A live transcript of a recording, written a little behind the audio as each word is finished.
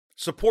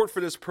Support for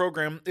this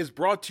program is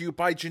brought to you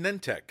by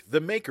Genentech, the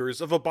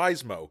makers of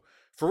Vabysmo,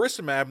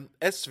 faricimab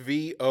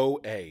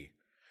SVOA.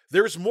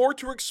 There's more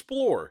to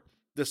explore.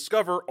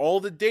 Discover all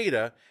the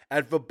data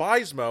at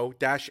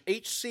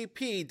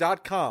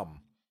vabysmo-hcp.com.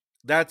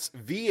 That's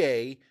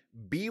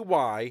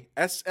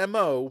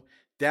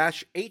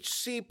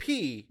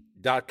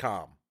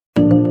VABYSMO-HCP.com.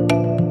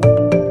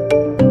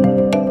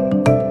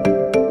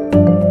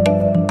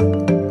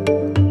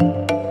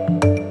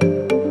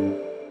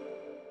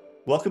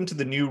 Welcome to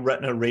the new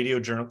Retina Radio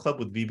Journal Club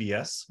with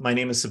VBS. My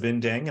name is Sabin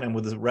Dang, and I'm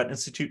with the Retina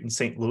Institute in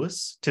St.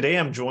 Louis. Today,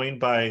 I'm joined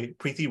by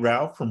Prethy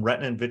Rao from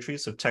Retina and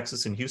Vitreous of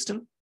Texas and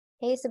Houston.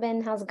 Hey,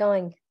 Sabin, how's it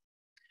going?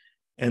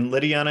 And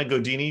Lediana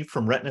Goduni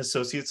from Retina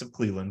Associates of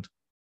Cleveland.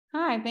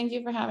 Hi, thank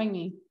you for having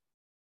me.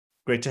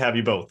 Great to have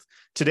you both.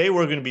 Today,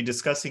 we're going to be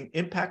discussing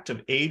impact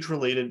of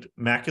age-related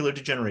macular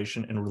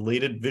degeneration and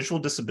related visual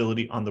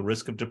disability on the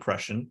risk of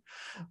depression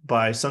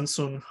by Sun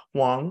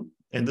Huang.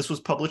 And this was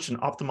published in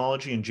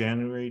Ophthalmology in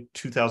January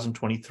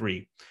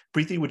 2023.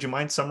 Prethy, would you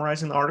mind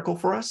summarizing the article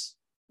for us?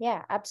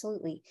 Yeah,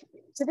 absolutely.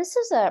 So this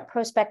is a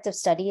prospective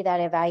study that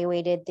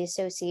evaluated the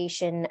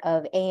association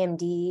of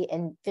AMD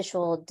and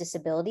visual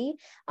disability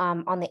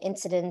on the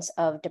incidence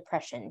of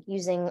depression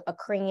using a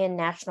Korean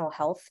National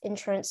Health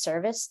Insurance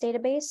Service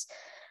database.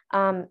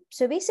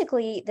 So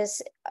basically,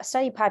 this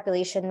study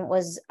population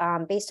was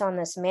based on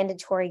this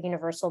mandatory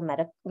universal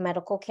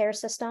medical care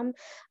system,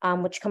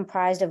 which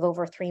comprised of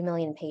over 3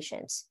 million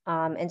patients.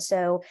 And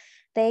so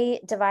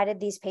they divided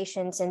these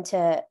patients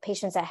into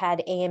patients that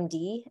had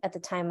AMD at the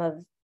time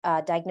of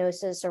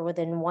diagnosis or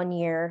within 1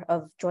 year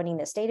of joining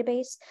this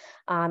database,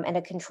 and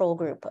a control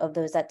group of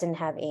those that didn't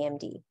have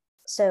AMD.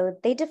 So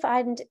they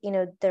defined,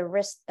 the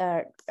risk,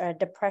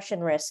 depression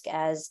risk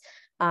as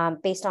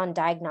based on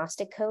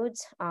diagnostic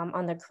codes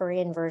on the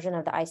Korean version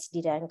of the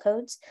ICD-10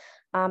 codes.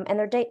 And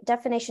their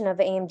definition of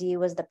AMD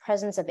was the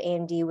presence of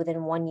AMD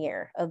within 1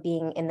 year of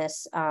being in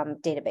this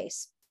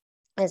database,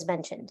 as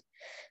mentioned.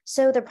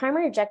 So the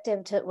primary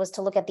objective was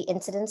to look at the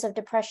incidence of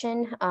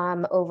depression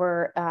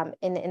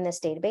in this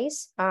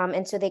database.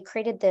 And so they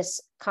created this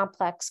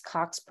complex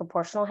Cox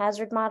proportional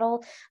hazard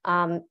model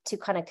to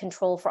kind of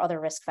control for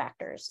other risk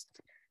factors.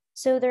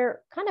 So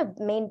their kind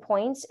of main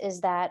points is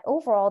that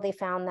overall, they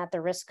found that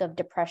the risk of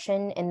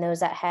depression in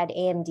those that had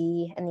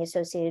AMD and the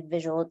associated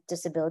visual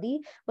disability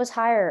was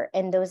higher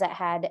in those that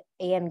had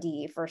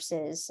AMD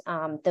versus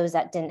those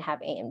that didn't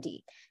have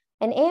AMD.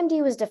 And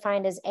AMD was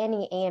defined as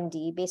any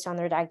AMD based on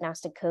their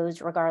diagnostic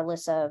codes,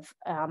 regardless of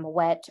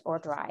wet or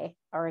dry,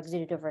 or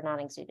exudative or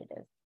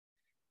non-exudative.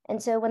 And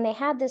so when they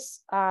had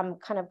this kind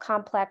of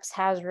complex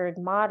hazard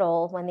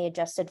model, when they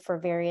adjusted for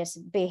various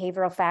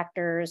behavioral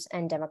factors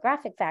and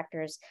demographic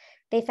factors,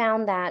 they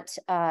found that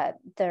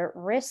the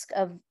risk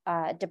of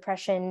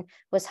depression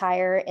was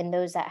higher in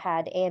those that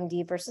had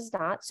AMD versus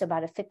not, so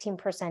about a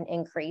 15%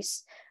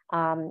 increase.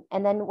 And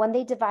then when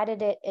they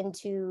divided it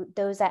into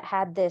those that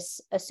had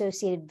this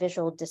associated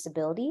visual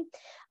disability,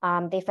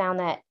 they found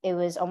that it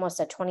was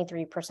almost a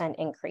 23%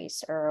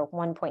 increase, or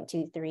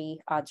 1.23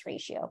 odds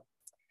ratio.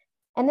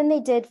 And then they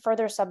did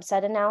further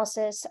subset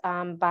analysis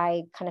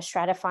by kind of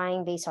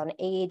stratifying based on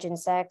age and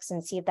sex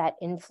and see if that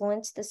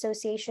influenced the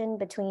association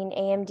between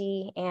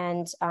AMD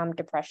and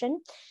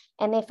depression.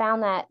 And they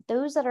found that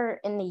those that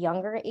are in the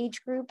younger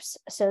age groups,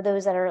 so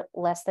those that are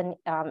less than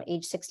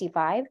age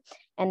 65,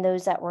 and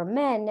those that were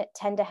men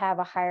tend to have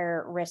a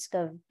higher risk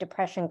of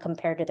depression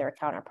compared to their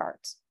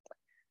counterparts.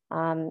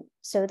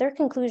 So their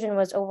conclusion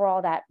was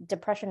overall that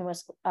depression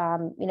was,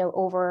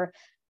 over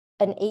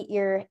an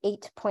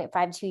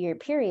 8.52 year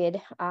period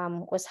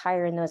was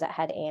higher in those that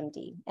had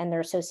AMD and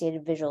their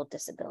associated visual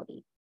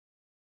disability.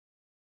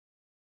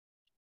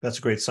 That's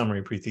a great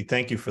summary, Prethy.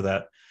 Thank you for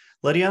that.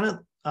 Lediana,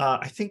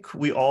 I think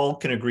we all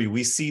can agree,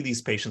 we see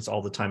these patients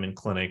all the time in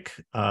clinic.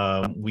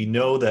 We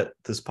know that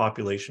this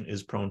population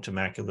is prone to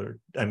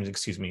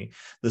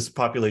this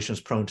population is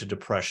prone to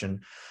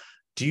depression.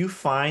 Do you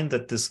find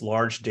that this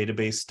large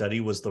database study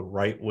was the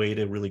right way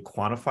to really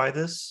quantify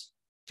this?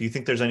 Do you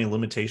think there's any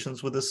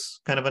limitations with this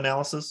kind of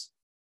analysis?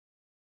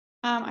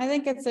 I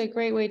think it's a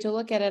great way to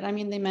look at it. I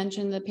mean, they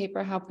mentioned in the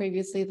paper how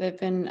previously there've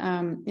been,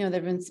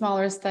 there've been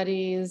smaller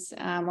studies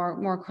or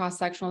more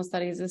cross-sectional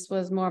studies. This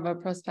was more of a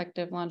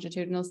prospective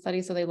longitudinal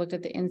study, so they looked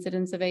at the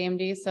incidence of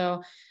AMD.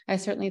 So I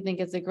certainly think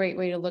it's a great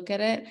way to look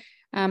at it.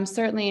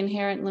 Certainly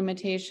inherent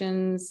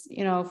limitations,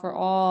 for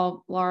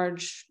all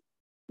large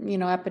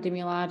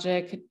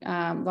epidemiologic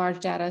large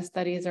data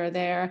studies are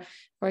there.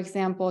 For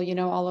example,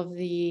 all of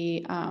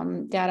the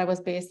data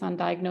was based on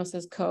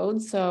diagnosis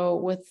codes. So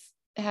with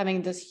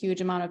having this huge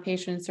amount of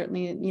patients,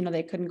 certainly,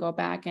 they couldn't go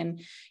back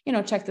and,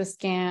 check the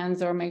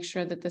scans or make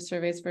sure that the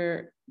surveys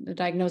for the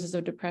diagnosis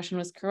of depression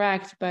was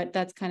correct, but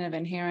that's kind of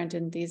inherent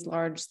in these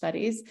large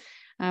studies.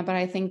 But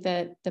I think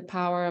that the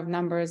power of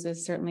numbers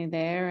is certainly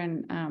there.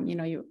 And,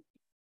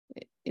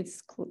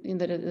 it's in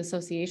the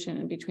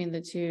association between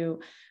the two,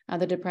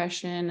 the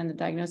depression and the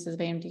diagnosis of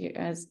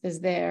AMD is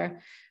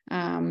there.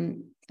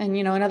 And,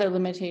 another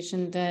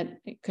limitation that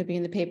could be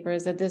in the paper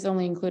is that this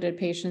only included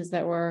patients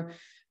that were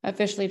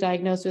officially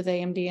diagnosed with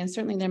AMD. And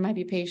certainly there might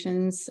be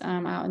patients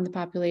out in the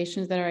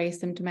populations that are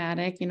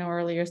asymptomatic,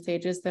 earlier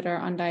stages that are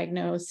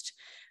undiagnosed.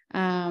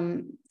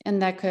 And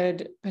that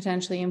could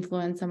potentially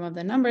influence some of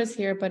the numbers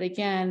here. But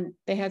again,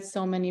 they had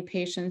so many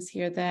patients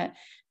here that,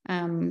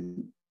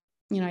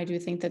 I do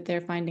think that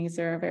their findings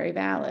are very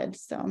valid.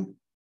 So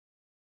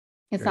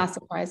it's not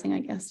surprising, I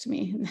guess, to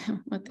me.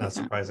 Not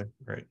surprising.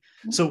 Great.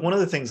 So one of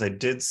the things I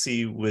did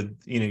see with,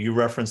 you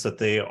referenced that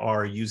they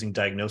are using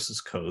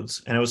diagnosis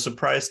codes. And I was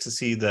surprised to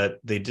see that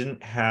they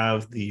didn't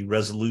have the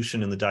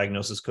resolution in the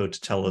diagnosis code to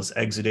tell us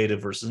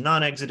exudative versus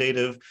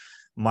non-exudative,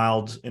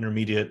 mild,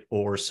 intermediate,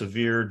 or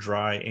severe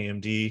dry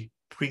AMD.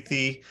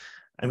 Prethy,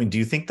 do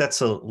you think that's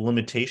a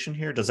limitation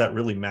here? Does that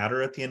really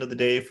matter at the end of the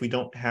day if we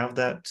don't have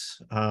that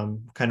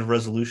kind of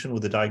resolution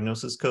with the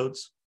diagnosis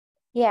codes?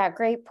 Yeah,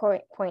 great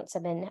point,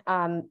 Sabin.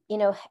 I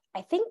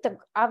think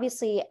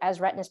obviously as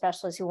retina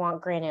specialists who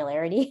want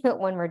granularity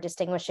when we're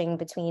distinguishing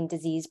between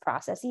disease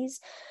processes,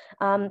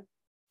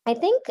 I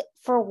think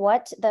for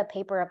what the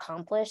paper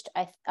accomplished,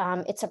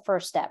 it's a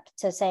first step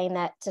to saying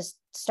that to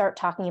start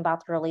talking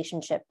about the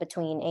relationship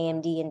between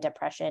AMD and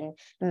depression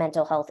and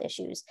mental health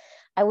issues.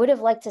 I would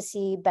have liked to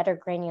see better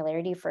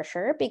granularity for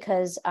sure,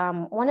 because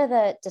one of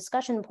the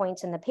discussion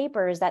points in the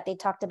paper is that they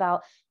talked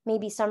about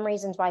maybe some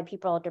reasons why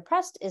people are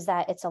depressed is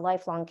that it's a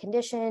lifelong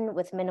condition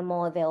with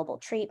minimal available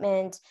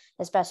treatment,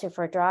 especially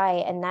for dry,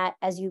 and that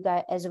as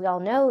we all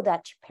know,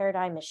 that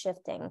paradigm is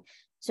shifting.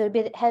 So it'd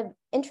be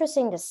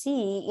interesting to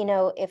see,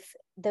 if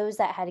those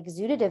that had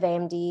exudative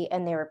AMD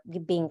and they were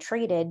being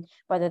treated,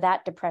 whether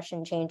that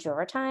depression changed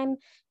over time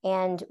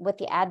and with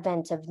the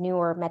advent of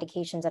newer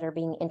medications that are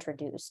being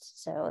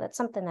introduced. So that's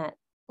something that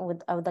I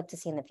would like to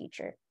see in the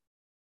future.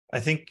 I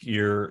think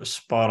you're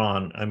spot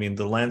on.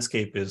 The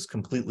landscape is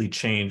completely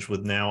changed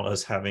with now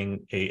us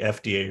having a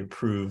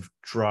FDA-approved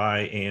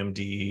dry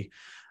AMD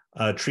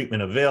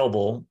treatment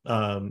available.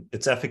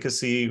 Its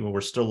efficacy, we're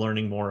still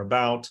learning more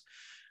about.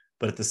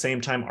 But at the same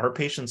time, our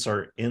patients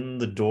are in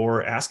the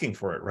door asking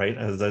for it, right?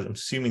 I'm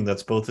assuming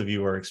that's both of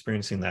you are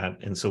experiencing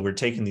that. And so we're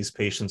taking these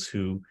patients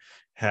who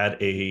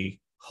had a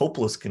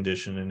hopeless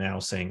condition and now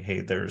saying,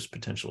 hey, there's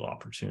potential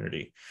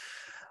opportunity.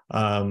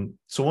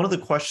 So one of the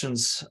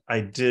questions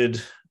I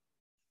did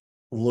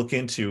look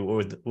into,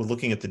 or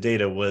looking at the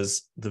data,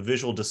 was the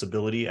visual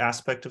disability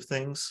aspect of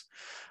things.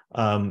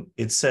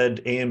 It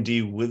said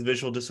AMD with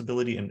visual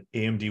disability and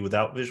AMD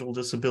without visual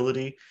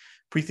disability.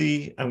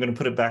 Prethy, I'm going to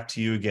put it back to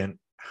you again.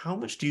 How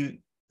much do you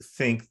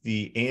think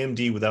the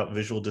AMD without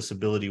visual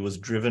disability was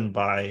driven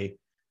by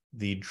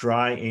the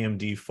dry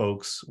AMD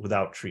folks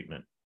without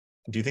treatment?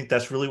 Do you think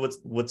that's really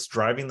what's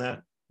driving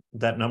that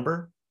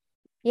number?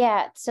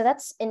 Yeah, so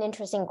that's an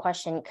interesting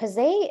question, because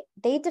they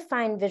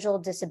define visual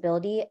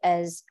disability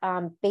as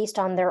based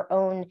on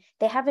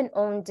they have an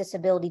own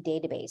disability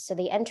database. So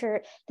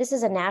this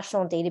is a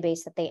national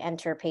database that they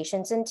enter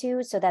patients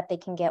into so that they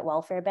can get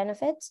welfare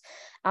benefits.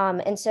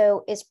 And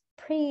so it's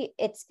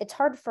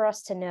hard for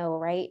us to know,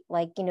 right?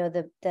 Like,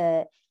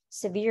 the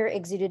severe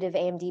exudative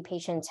AMD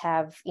patients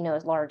have,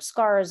 large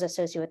scars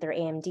associated with their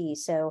AMD.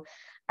 So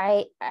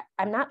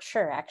I'm not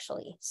sure,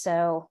 actually.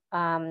 So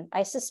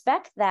I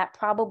suspect that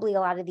probably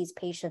a lot of these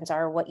patients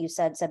are what you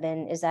said,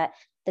 Sabin, is that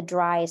the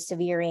dry,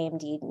 severe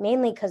AMD,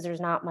 mainly because there's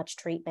not much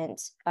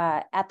treatment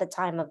at the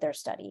time of their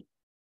study.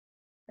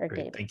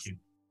 Great, thank you.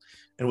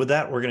 And with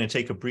that, we're going to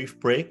take a brief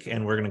break,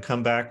 and we're going to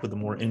come back with a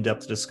more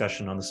in-depth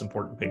discussion on this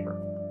important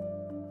paper.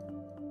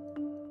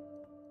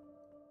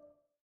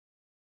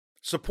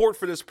 Support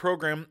for this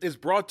program is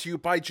brought to you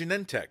by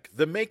Genentech,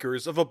 the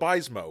makers of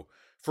Vabysmo,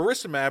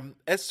 faricimab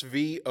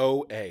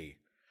SVOA.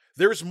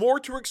 There's more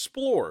to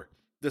explore.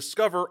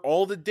 Discover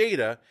all the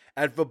data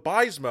at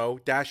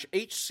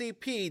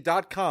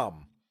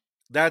vabysmo-hcp.com.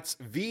 That's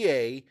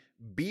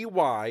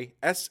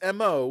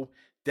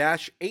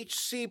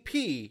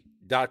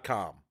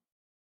VABYSMO-HCP.com.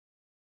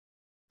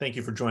 Thank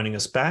you for joining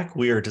us back.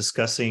 We are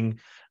discussing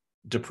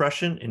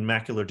depression in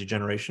macular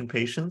degeneration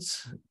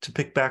patients. To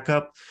pick back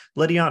up,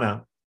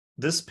 Lediana,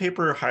 this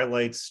paper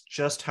highlights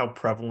just how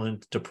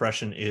prevalent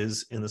depression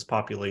is in this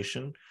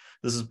population.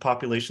 This is a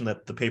population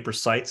that the paper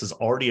cites is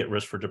already at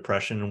risk for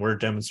depression, and we're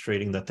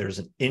demonstrating that there's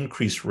an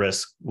increased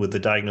risk with the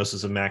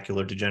diagnosis of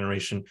macular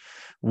degeneration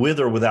with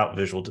or without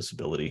visual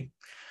disability.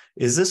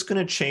 Is this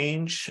going to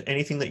change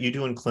anything that you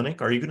do in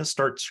clinic? Are you going to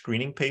start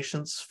screening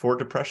patients for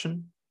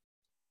depression?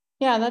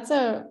 Yeah, that's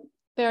a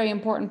very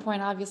important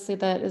point, obviously,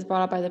 that is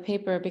brought up by the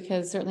paper,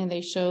 because certainly they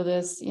show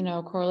this,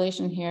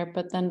 correlation here.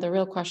 But then the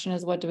real question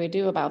is, what do we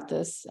do about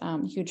this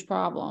huge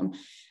problem?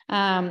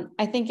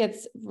 I think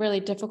it's really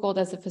difficult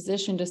as a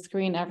physician to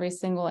screen every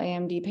single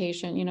AMD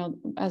patient.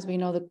 As we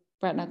know, the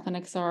retina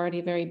clinics are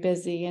already very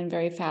busy and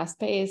very fast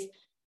paced.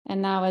 And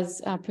now,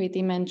 as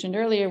Prethy mentioned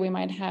earlier, we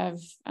might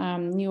have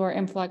newer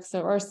influx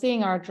or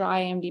seeing our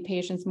dry AMD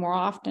patients more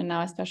often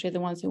now, especially the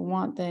ones who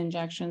want the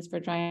injections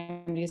for dry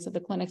AMD. So the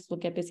clinics will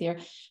get busier.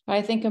 But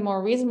I think a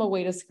more reasonable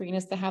way to screen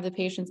is to have the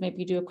patients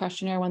maybe do a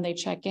questionnaire when they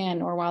check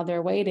in or while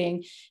they're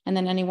waiting. And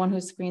then anyone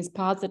who screens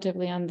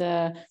positively on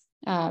the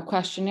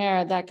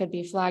questionnaire, that could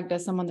be flagged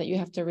as someone that you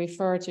have to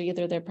refer to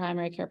either their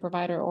primary care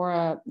provider or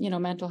a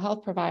mental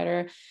health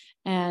provider,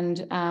 and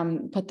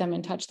put them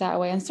in touch that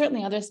way. And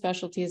certainly other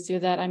specialties do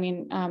that. I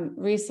mean,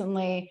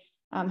 recently,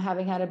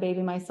 having had a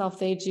baby myself,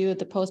 they do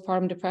the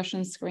postpartum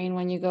depression screen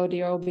when you go to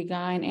your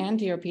OB-GYN and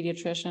to your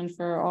pediatrician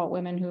for all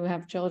women who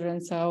have children.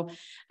 So,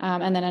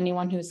 and then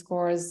anyone who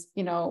scores,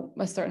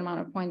 a certain amount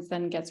of points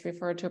then gets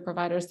referred to a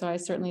provider. So I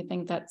certainly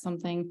think that's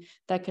something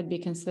that could be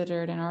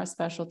considered in our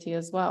specialty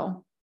as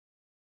well.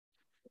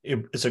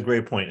 It's a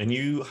great point. And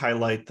you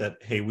highlight that,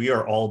 hey, we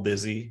are all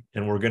busy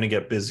and we're going to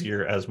get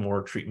busier as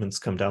more treatments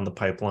come down the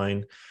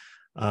pipeline.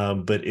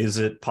 But is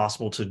it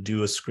possible to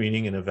do a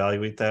screening and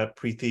evaluate that?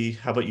 Prethy,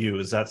 how about you?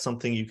 Is that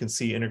something you can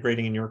see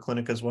integrating in your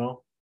clinic as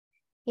well?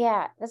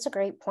 Yeah, that's a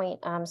great point,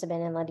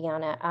 Sabin and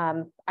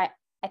Lediana.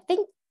 I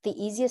think the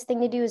easiest thing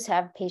to do is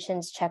have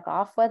patients check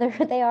off whether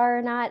they are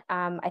or not.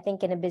 I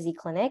think in a busy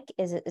clinic,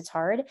 it's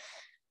hard.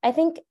 I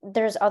think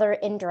there's other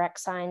indirect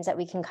signs that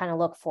we can kind of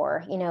look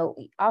for.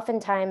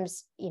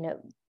 Oftentimes,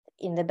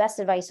 in the best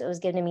advice that was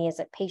given to me is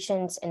that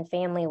patients and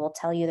family will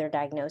tell you their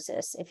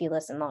diagnosis if you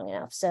listen long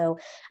enough. So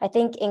I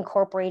think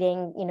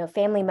incorporating,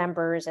 family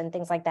members and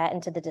things like that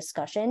into the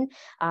discussion,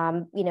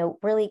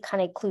 really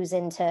kind of clues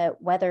into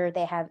whether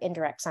they have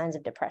indirect signs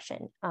of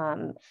depression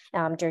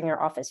during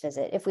your office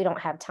visit, if we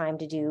don't have time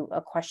to do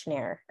a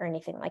questionnaire or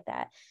anything like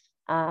that.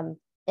 And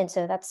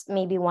so that's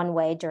maybe one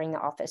way during the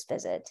office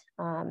visit.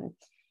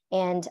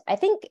 And I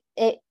think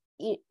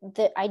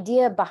the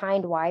idea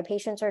behind why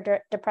patients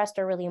are depressed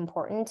are really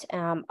important.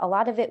 A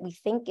lot of it we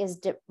think is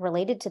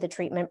related to the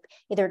treatment,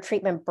 either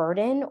treatment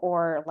burden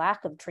or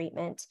lack of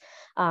treatment.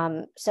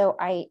 So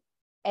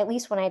at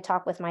least when I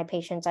talk with my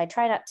patients, I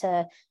try not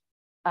to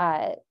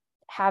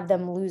have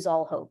them lose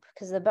all hope,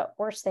 because the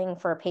worst thing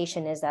for a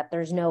patient is that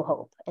there's no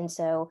hope. And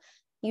so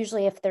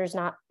usually if there's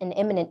not an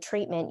imminent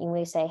treatment, you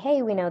may say,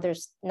 hey, we know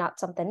there's not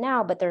something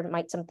now, but there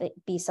might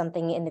be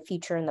something in the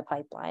future in the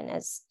pipeline,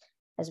 as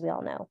we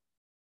all know.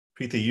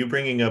 Prethy, you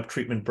bringing up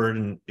treatment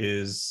burden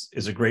is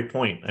a great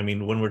point. I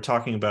mean, when we're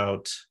talking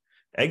about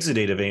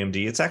exudative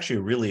AMD, it's actually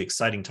a really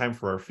exciting time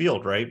for our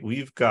field, right?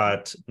 We've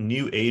got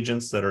new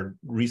agents that are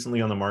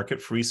recently on the market.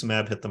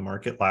 Faricimab hit the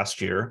market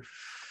last year.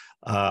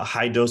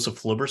 High dose of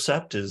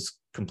aflibercept is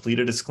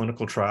completed its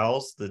clinical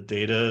trials. The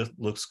data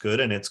looks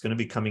good, and it's going to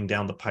be coming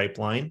down the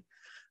pipeline.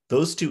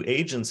 Those two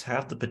agents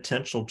have the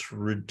potential to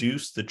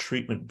reduce the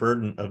treatment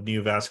burden of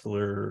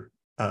neovascular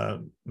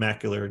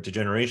macular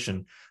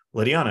degeneration.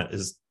 Lediana,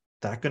 is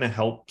that going to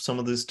help some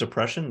of this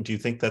depression? Do you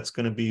think that's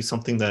going to be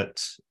something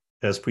that,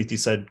 as Prethy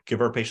said,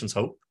 give our patients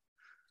hope?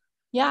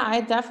 Yeah,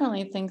 I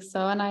definitely think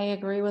so. And I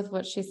agree with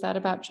what she said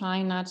about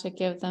trying not to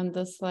give them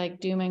this like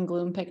doom and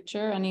gloom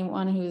picture.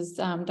 Anyone who's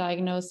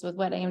diagnosed with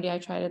wet AMD, I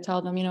try to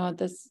tell them,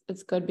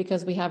 it's good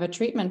because we have a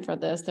treatment for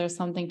this. There's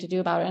something to do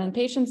about it. And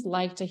patients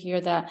like to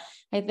hear that.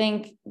 I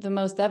think the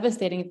most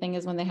devastating thing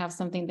is when they have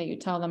something that you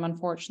tell them,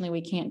 unfortunately,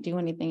 we can't do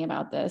anything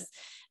about this.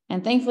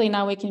 And thankfully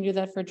now we can do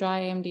that for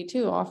dry AMD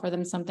too, offer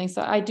them something.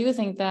 So I do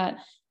think that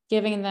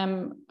giving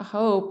them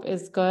hope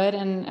is good.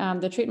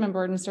 And the treatment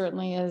burden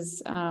certainly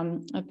is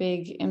a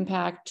big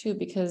impact too,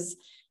 because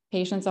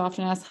patients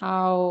often ask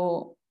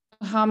how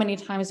many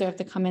times do I have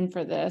to come in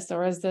for this,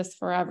 or is this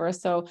forever?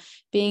 So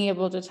being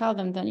able to tell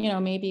them that,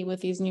 maybe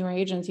with these newer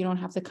agents, you don't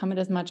have to come in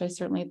as much. I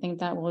certainly think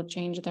that will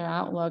change their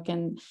outlook.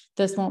 And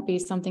this won't be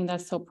something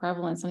that's so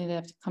prevalent, something they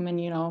have to come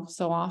in,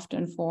 so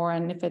often for.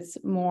 And if it's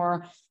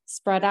more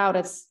spread out,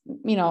 it's,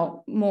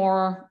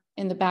 more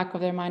in the back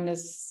of their mind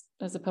as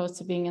opposed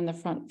to being in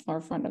the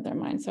forefront of their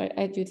mind. So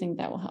I do think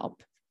that will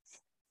help.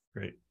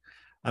 Great.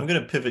 I'm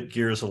going to pivot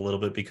gears a little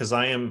bit because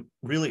I am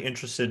really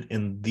interested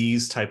in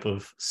these type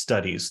of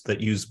studies that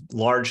use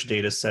large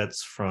data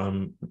sets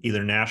from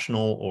either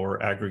national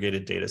or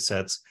aggregated data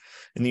sets.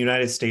 In the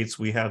United States,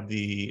 we have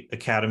the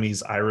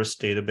Academy's IRIS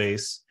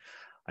database.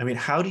 I mean,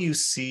 how do you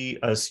see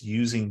us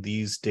using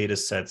these data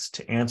sets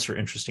to answer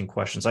interesting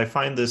questions? I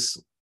find this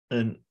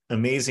an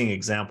amazing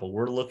example.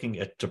 We're looking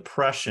at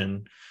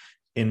depression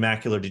in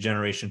macular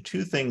degeneration,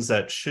 two things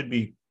that should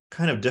be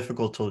kind of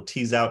difficult to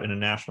tease out in a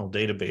national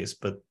database,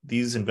 but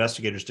these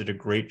investigators did a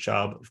great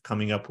job of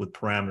coming up with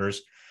parameters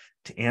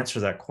to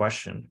answer that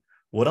question.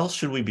 What else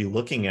should we be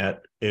looking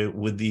at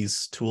with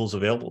these tools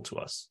available to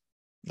us?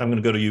 I'm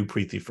going to go to you,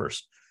 Prethy,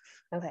 first.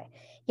 Okay.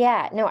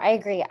 Yeah, no, I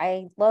agree.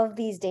 I love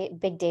these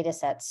big data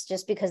sets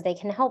just because they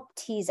can help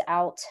tease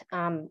out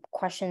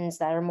questions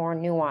that are more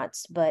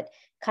nuanced, but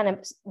kind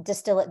of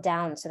distill it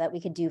down so that we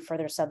could do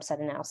further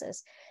subset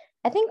analysis.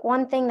 I think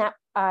one thing that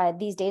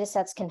these data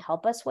sets can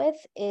help us with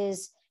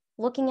is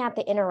looking at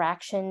the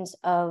interactions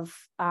of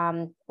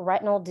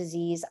retinal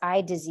disease,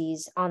 eye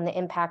disease on the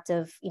impact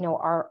of,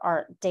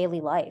 our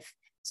daily life.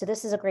 So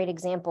this is a great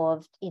example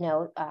of,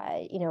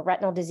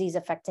 retinal disease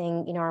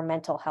affecting, our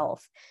mental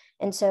health.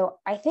 And so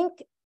I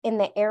think in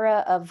the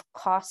era of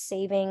cost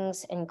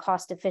savings and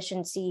cost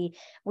efficiency,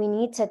 we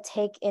need to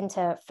take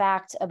into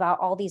fact about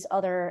all these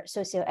other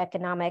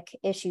socioeconomic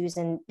issues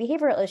and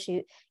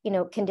behavioral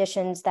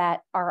conditions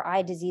that our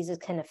eye diseases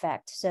can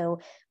affect. So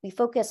we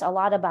focus a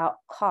lot about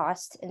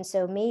cost. And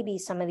so maybe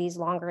some of these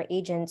longer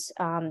agents,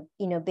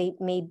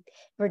 may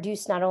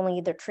reduce not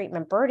only the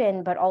treatment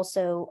burden, but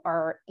also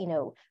our,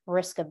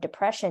 risk of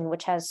depression,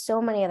 which has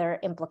so many other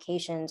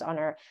implications on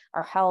our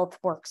health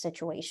work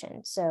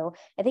situation. So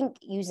I think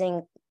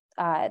using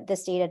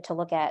this data to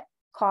look at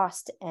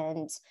cost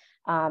and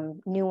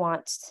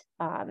nuanced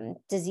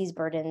disease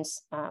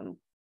burdens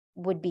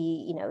would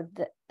be,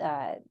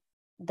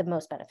 the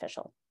most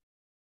beneficial.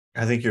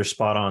 I think you're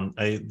spot on.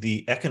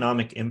 The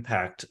economic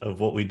impact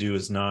of what we do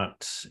is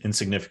not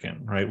insignificant,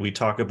 right? We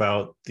talk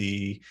about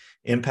the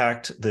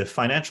impact, the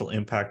financial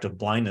impact of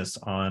blindness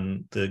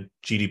on the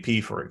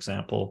GDP, for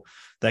example.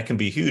 That can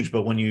be huge,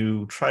 but when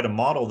you try to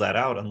model that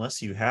out,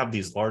 unless you have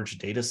these large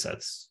data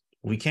sets,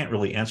 we can't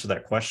really answer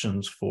that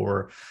questions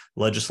for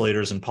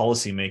legislators and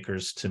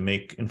policymakers to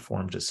make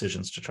informed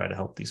decisions to try to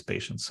help these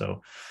patients.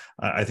 So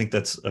I think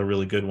that's a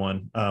really good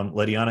one.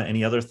 Lediana,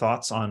 any other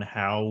thoughts on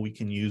how we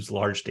can use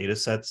large data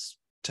sets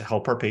to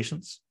help our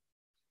patients?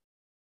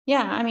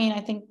 Yeah, I mean,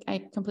 I think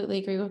I completely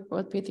agree with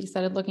what Prethy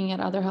said, looking at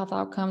other health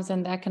outcomes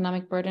and the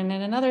economic burden.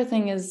 And another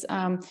thing is,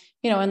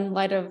 in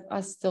light of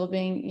us still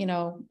being,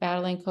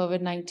 battling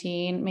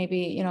COVID-19,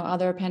 maybe,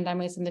 other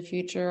pandemics in the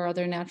future,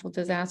 other natural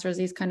disasters,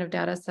 these kind of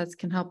data sets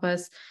can help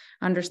us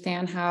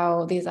understand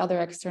how these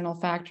other external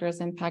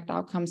factors impact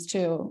outcomes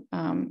too,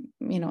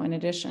 in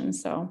addition.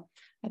 So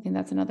I think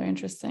that's another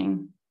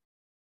interesting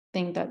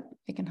thing that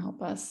it can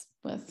help us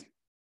with.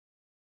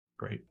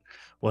 Great.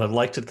 Well, I'd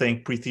like to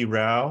thank Prethy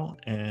Rao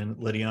and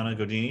Lediana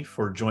Goduni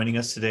for joining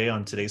us today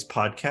on today's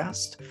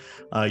podcast.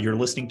 You're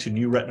listening to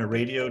New Retina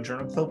Radio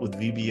Journal Club with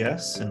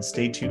VBS, and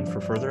stay tuned for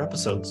further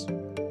episodes.